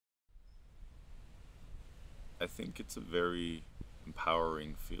I think it's a very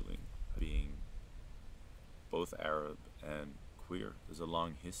empowering feeling being both Arab and queer. There's a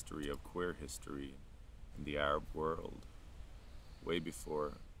long history of queer history in the Arab world, way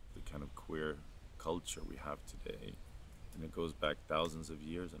before the kind of queer culture we have today. And it goes back thousands of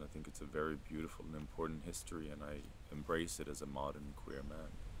years, and I think it's a very beautiful and important history, and I embrace it as a modern queer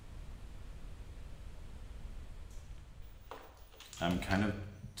man. I'm kind of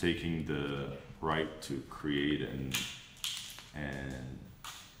taking the right to create and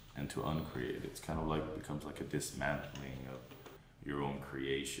to uncreate. It's kind of like becomes like a dismantling of your own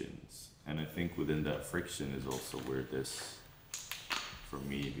creations. And I think within that friction is also where this, for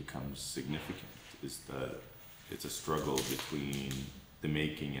me, becomes significant, is that it's a struggle between the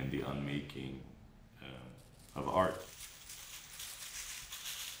making and the unmaking of art.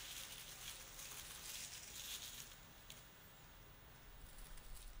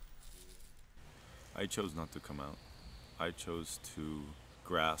 I chose not to come out. I chose to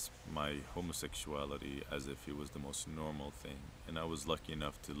grasp my homosexuality as if it was the most normal thing. And I was lucky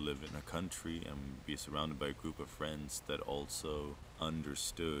enough to live in a country and be surrounded by a group of friends that also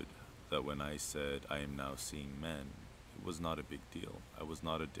understood that when I said I am now seeing men, it was not a big deal. I was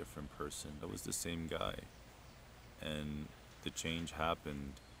not a different person. I was the same guy. And the change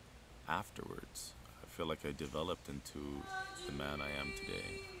happened afterwards. I feel like I developed into the man I am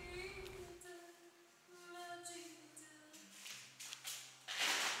today.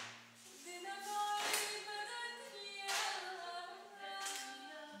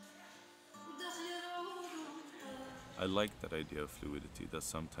 I like that idea of fluidity, that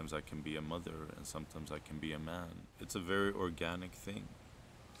sometimes I can be a mother and sometimes I can be a man. It's a very organic thing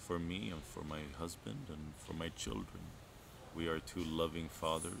for me and for my husband and for my children. We are two loving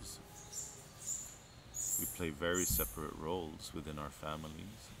fathers. We play very separate roles within our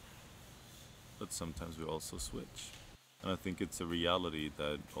families, but sometimes we also switch. And I think it's a reality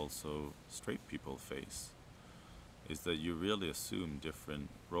that also straight people face, is that you really assume different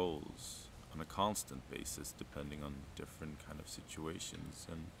roles on a constant basis depending on different kind of situations,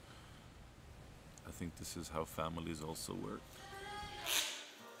 and I think this is how families also work.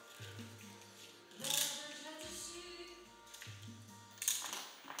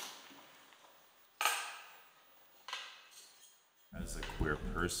 As a queer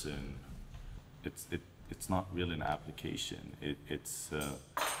person, it's not really an application. It's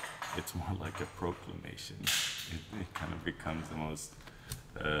more like a proclamation. It kind of becomes the most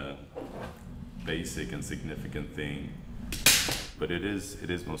basic and significant thing, but it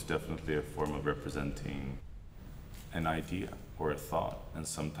is most definitely a form of representing an idea or a thought, and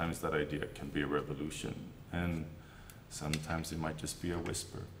sometimes that idea can be a revolution, and sometimes it might just be a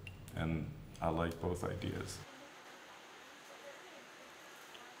whisper, and I like both ideas.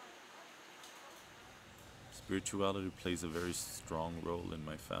 Spirituality plays a very strong role in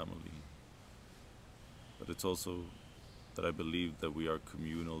my family, but it's also that I believe that we are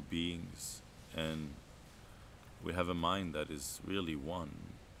communal beings and we have a mind that is really one.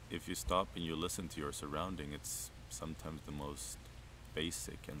 If you stop and you listen to your surrounding, it's sometimes the most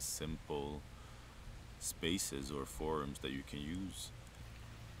basic and simple spaces or forums that you can use.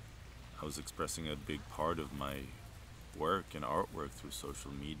 I was expressing a big part of my work and artwork through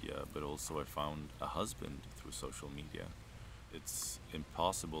social media, but also I found a husband through social media. It's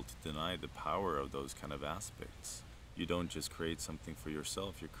impossible to deny the power of those kind of aspects. You don't just create something for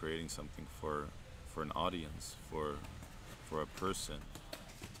yourself, you're creating something for an audience, for a person.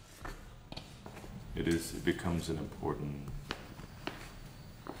 It becomes an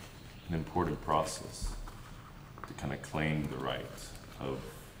important process to kind of claim the right of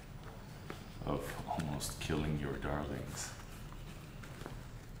almost killing your darlings.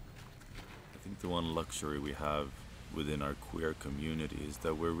 I think the one luxury we have within our queer community is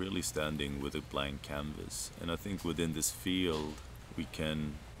that we're really standing with a blank canvas. And I think within this field, we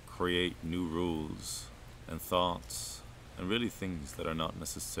can create new rules and thoughts and really things that are not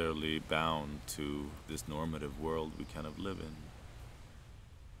necessarily bound to this normative world we kind of live in.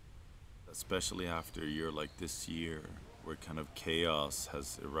 Especially after a year like this year, where kind of chaos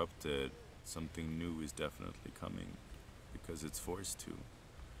has erupted, something new is definitely coming because it's forced to.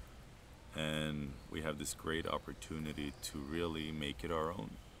 And we have this great opportunity to really make it our own,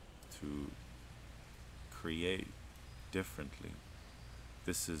 to create differently.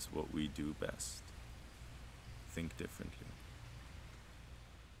 This is what we do best. Think differently.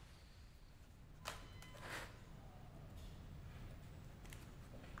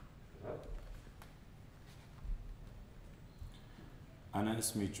 أنا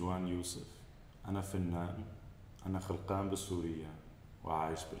اسمي جوان يوسف. أنا فنان. أنا خلقان بسوريا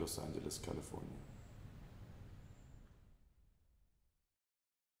وعايش بلوس أنجلوس كاليفورنيا.